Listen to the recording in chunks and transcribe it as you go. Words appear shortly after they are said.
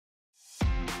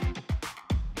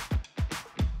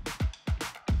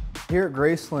Here at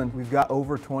Graceland, we've got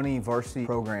over 20 varsity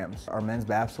programs. Our men's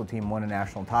basketball team won a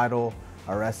national title.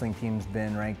 Our wrestling team's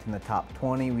been ranked in the top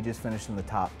 20. We just finished in the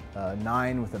top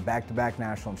 9 with a back-to-back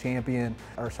national champion.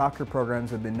 Our soccer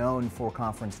programs have been known for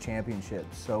conference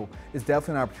championships. So it's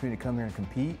definitely an opportunity to come here and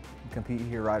compete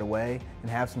here right away,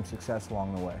 and have some success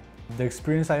along the way. The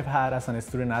experience I've had as a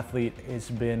student athlete it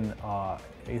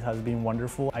has been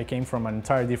wonderful. I came from an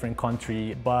entirely different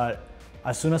country, but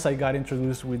as soon as I got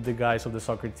introduced with the guys of the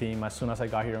soccer team, as soon as I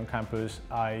got here on campus,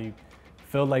 I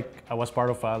felt like I was part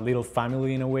of a little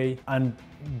family in a way. And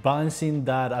balancing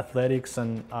that athletics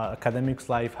and academics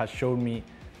life has shown me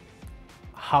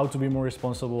how to be more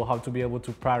responsible, how to be able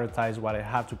to prioritize what I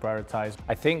have to prioritize.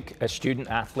 I think a student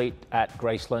athlete at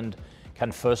Graceland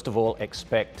can first of all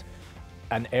expect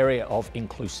an area of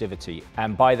inclusivity.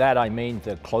 And by that I mean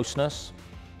the closeness,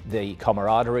 the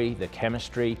camaraderie, the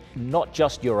chemistry, not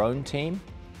just your own team,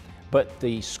 but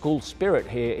the school spirit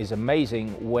here is amazing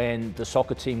when the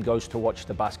soccer team goes to watch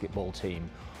the basketball team,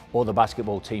 or the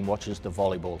basketball team watches the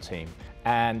volleyball team.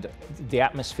 And the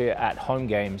atmosphere at home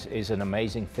games is an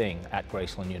amazing thing at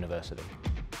Graceland University.